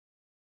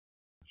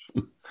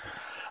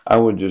I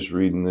was just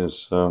reading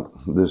this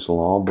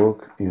law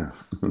book. Yeah,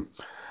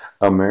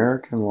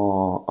 American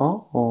law.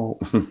 Oh,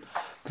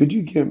 could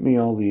you get me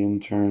all the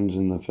interns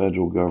in the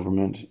federal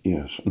government?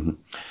 Yes.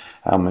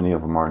 How many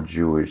of them are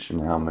Jewish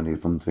and how many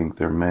of them think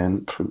they're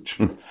men?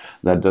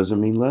 That doesn't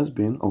mean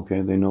lesbian.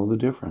 Okay, they know the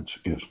difference.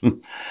 Yes.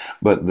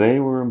 But they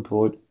were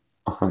employed.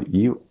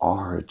 You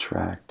are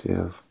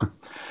attractive.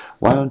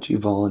 Why don't you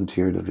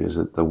volunteer to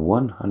visit the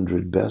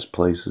 100 best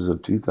places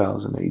of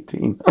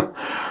 2018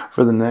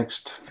 for the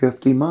next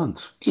 50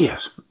 months?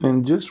 Yes.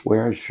 And just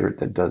wear a shirt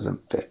that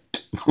doesn't fit.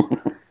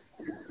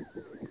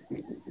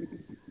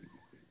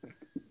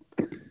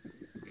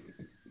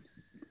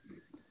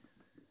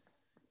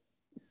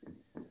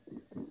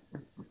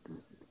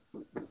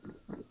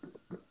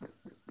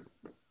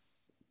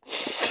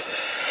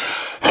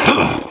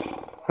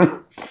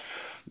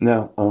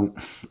 Now,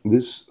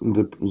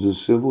 the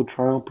civil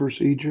trial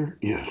procedure.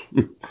 Yes,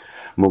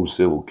 most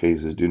civil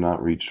cases do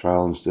not reach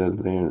trial. Instead,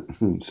 they are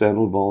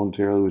settled,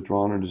 voluntarily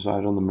withdrawn, or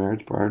decide on the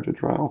merits prior to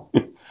trial.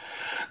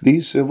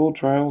 These civil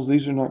trials,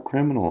 these are not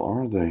criminal,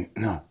 are they?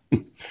 No.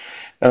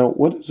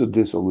 What is a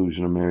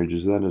dissolution of marriage?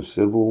 Is that a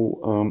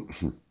civil?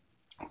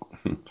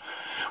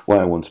 Well,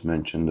 I once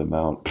mentioned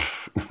about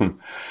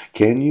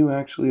can you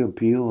actually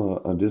appeal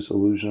a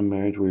dissolution of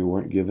marriage where you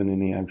weren't given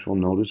any actual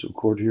notice of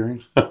court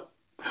hearings?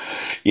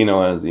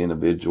 As the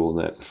individual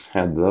that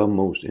had the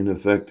most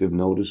ineffective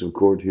notice of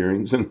court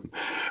hearings and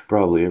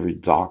probably every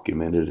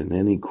documented in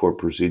any court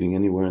proceeding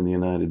anywhere in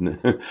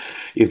the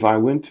if I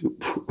went to,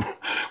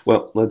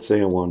 well, let's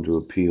say I wanted to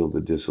appeal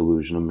the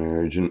dissolution of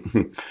marriage and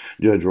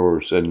Judge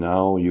Rohr said,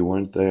 no, you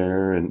weren't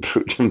there and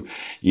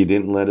you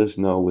didn't let us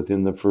know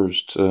within the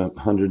first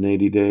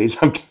 180 days.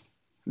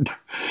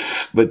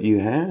 But you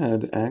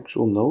had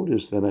actual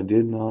notice that I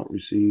did not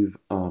receive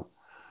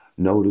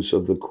notice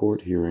of the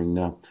court hearing.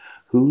 Now,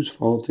 whose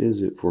fault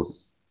is it for?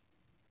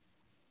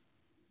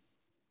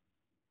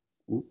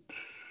 Oops,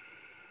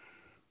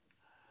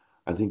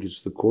 I think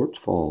it's the court's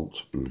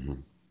fault.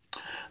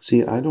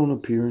 See, I don't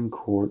appear in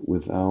court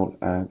without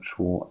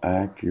actual,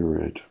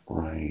 accurate,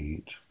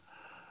 right,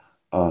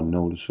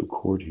 notice of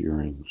court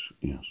hearings.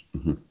 Yes.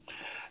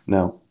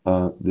 Now,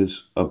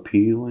 this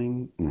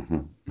appealing,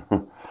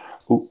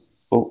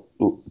 oh,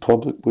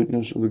 public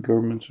witness of the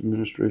government's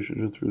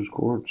administration through his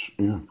courts.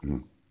 Yeah.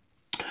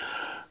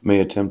 May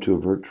attempt to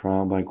avert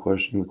trial by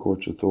questioning the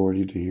court's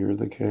authority to hear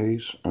the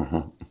case.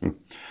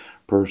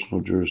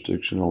 Personal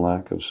jurisdiction, a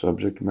lack of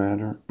subject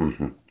matter.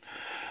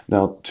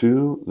 Now,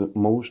 two the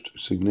most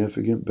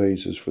significant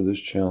bases for this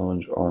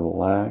challenge are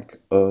lack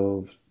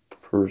of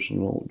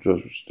personal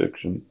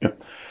jurisdiction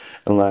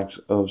and lack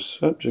of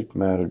subject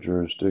matter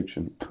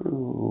jurisdiction.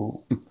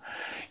 Cool.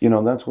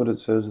 That's what it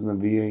says in the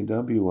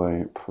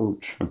VAWA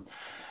approach.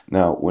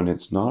 Now, when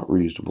it's not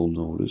reasonable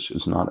notice,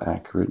 it's not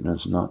accurate, and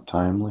it's not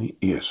timely,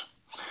 yes.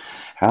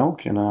 How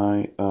can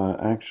I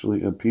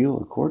actually appeal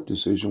a court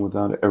decision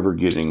without ever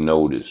getting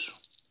notice?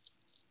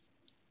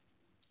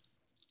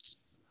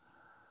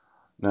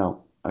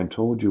 Now, I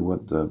told you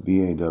what the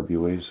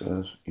VAWA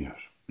says. Yes.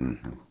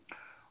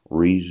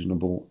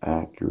 Reasonable,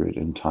 accurate,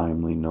 and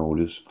timely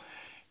notice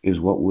is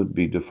what would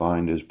be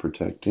defined as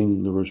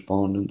protecting the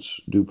respondent's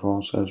due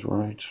process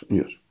rights.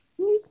 Yes.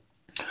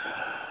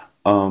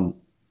 Um,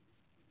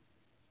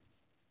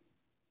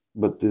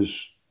 but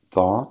this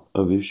thought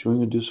of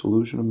issuing a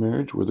dissolution of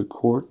marriage where the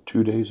court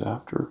 2 days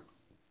after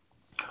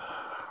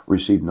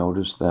received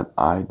notice that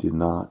I did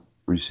not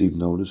receive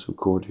notice of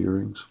court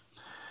hearings,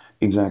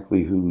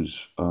 exactly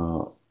whose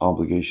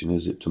obligation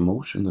is it to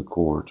motion the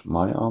court?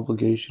 My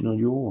obligation or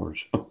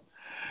yours?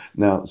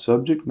 Now,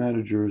 subject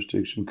matter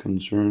jurisdiction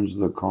concerns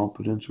the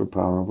competence or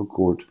power of a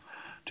court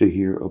to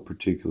hear a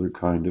particular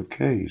kind of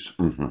case.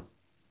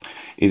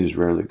 It is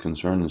rarely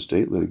concerned in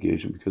state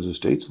litigation because the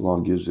state's law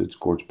gives its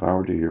courts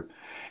power to hear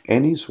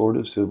any sort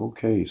of civil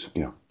case.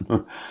 Yeah.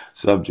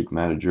 Subject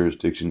matter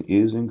jurisdiction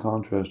is in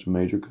contrast to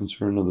major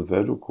concern of the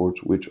federal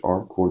courts, which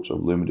are courts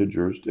of limited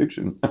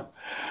jurisdiction.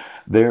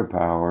 Their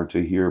power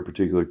to hear a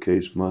particular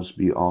case must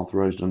be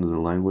authorized under the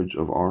language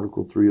of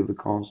Article 3 of the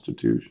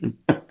Constitution.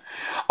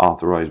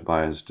 Authorized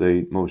by a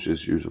state, most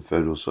issues of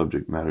federal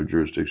subject matter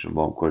jurisdiction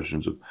involve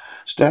questions of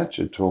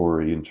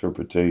statutory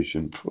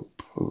interpretation.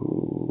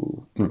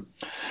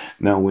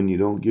 Now, when you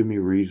don't give me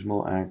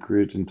reasonable,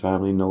 accurate, and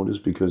timely notice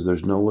because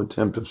there's no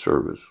attempt of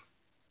service,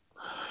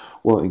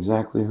 well,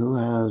 exactly who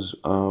has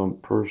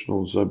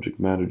personal subject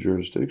matter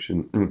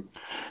jurisdiction?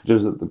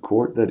 Does it the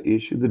court that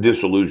issued the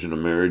dissolution of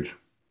marriage?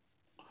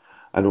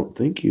 I don't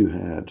think you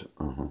had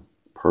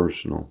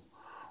personal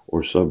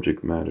or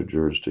subject matter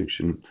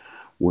jurisdiction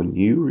when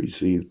you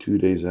received 2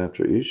 days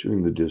after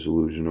issuing the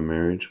dissolution of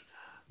marriage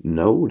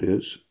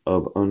notice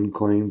of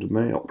unclaimed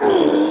mail.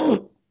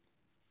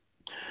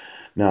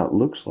 Now, it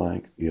looks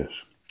like,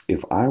 yes,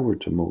 if I were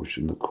to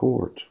motion the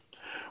court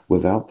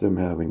without them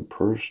having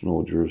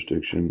personal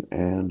jurisdiction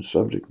and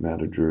subject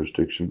matter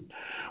jurisdiction,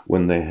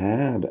 when they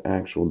had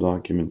actual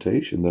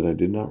documentation that I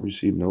did not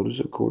receive notice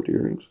of court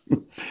hearings,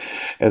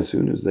 as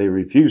soon as they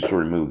refused to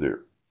remove their,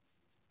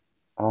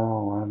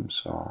 oh, I'm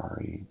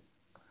sorry.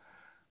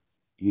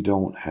 you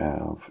don't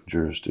have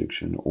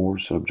jurisdiction or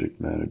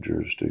subject matter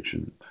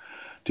jurisdiction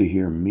to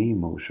hear me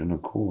motion a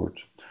court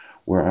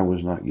where I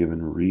was not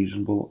given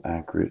reasonable,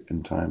 accurate,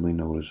 and timely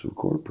notice of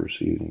court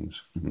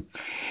proceedings.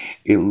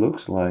 It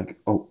looks like,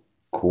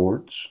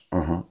 courts,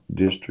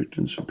 district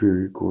and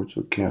superior courts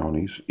of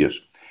counties, yes,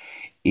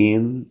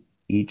 in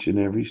each and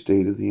every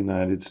state of the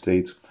United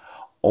States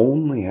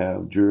only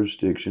have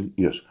jurisdiction,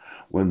 yes,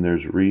 when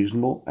there's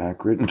reasonable,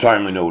 accurate, and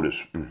timely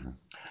notice.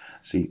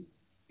 See,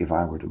 if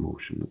I were to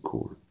motion the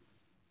court,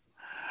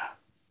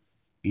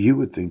 you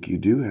would think you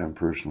do have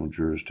personal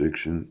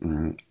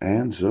jurisdiction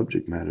and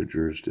subject matter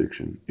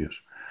jurisdiction, yes.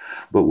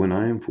 But when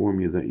I inform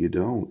you that you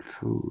don't,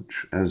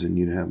 as in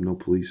you have no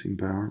policing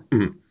power,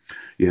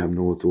 you have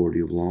no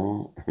authority of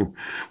law.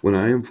 When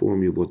I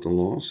inform you of what the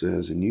law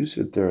says, and you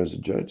sit there as a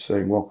judge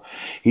saying, well,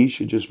 he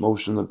should just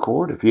motion the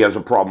court if he has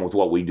a problem with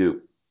what we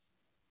do.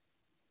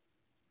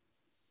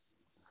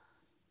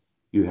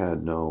 You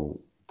had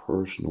no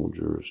personal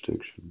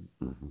jurisdiction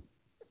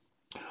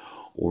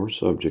or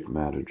subject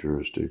matter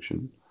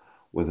jurisdiction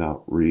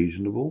without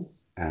reasonable,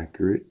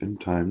 accurate, and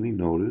timely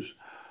notice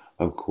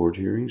of court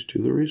hearings to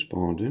the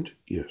respondent,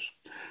 yes.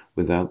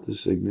 Without the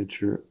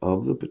signature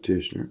of the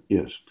petitioner,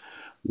 yes.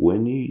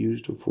 When you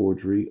used a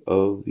forgery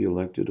of the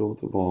elected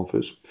oath of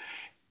office,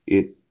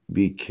 it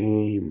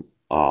became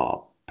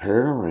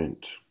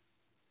apparent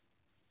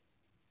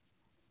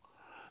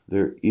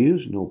there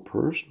is no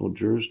personal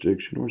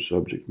jurisdiction or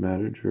subject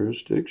matter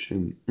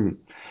jurisdiction.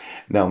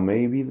 Now,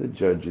 maybe the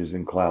judges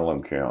in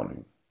Clallam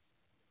County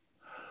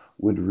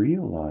would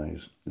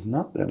realize it's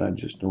not that I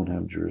just don't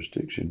have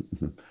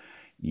jurisdiction.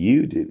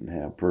 You didn't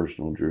have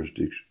personal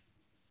jurisdiction.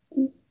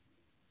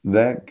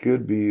 That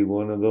could be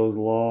one of those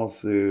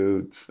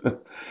lawsuits.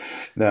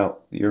 Now,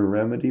 your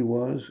remedy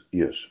was,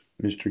 yes,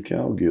 Mr.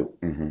 Cowgill,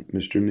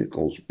 Mr.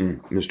 Nichols,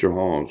 Mr.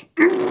 Hawes.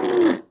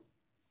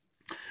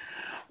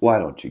 Why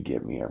don't you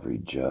give me every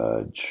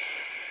judge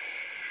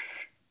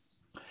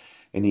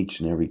in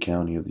each and every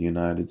county of the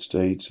United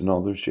States and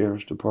all their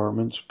sheriff's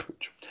departments?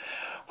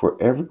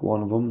 For every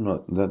one of them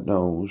that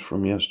knows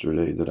from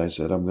yesterday that I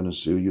said I'm going to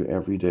sue you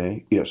every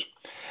day, yes,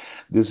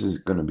 this is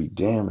going to be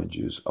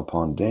damages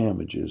upon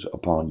damages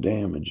upon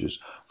damages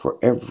for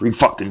every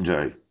fucking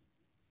day.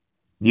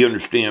 You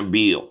understand,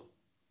 Bill?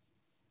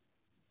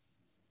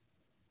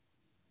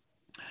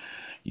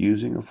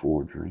 Using a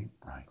forgery,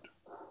 right,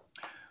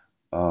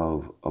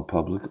 of a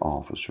public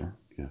officer,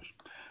 yes,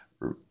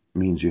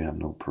 means you have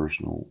no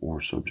personal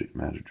or subject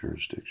matter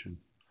jurisdiction.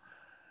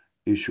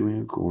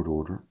 Issuing a court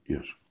order,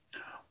 yes,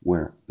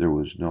 where there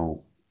was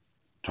no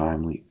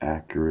timely,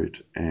 accurate,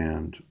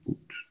 and,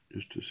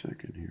 just a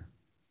second here,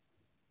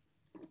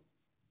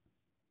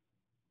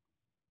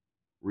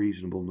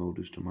 reasonable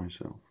notice to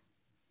myself.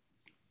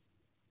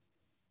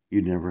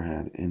 You never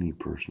had any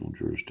personal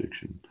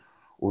jurisdiction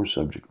or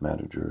subject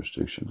matter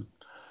jurisdiction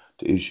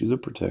to issue the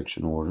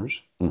protection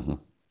orders,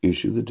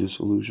 issue the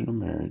dissolution of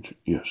marriage,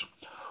 yes,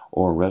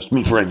 or arrest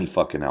me for any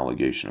fucking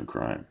allegation of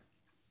crime.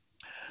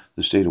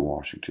 The state of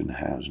Washington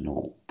has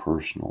no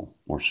personal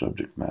or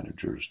subject matter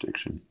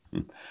jurisdiction.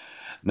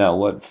 Now,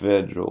 what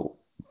federal,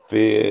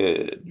 you're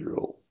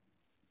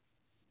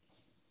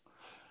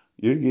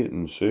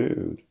getting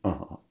sued,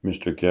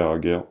 Mr.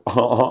 Cowgill,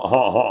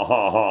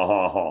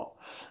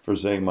 for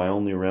saying my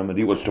only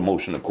remedy was to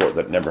motion a court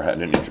that never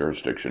had any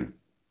jurisdiction.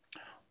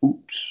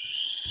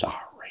 Oops,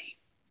 sorry.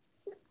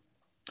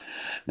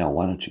 Now,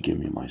 why don't you give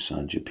me my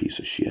sons, you piece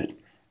of shit?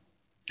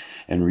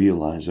 And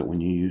realize that when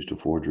you used a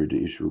forgery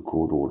to issue a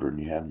court order and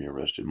you had me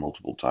arrested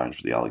multiple times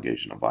for the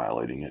allegation of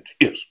violating it,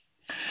 yes,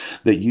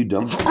 that you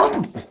dumb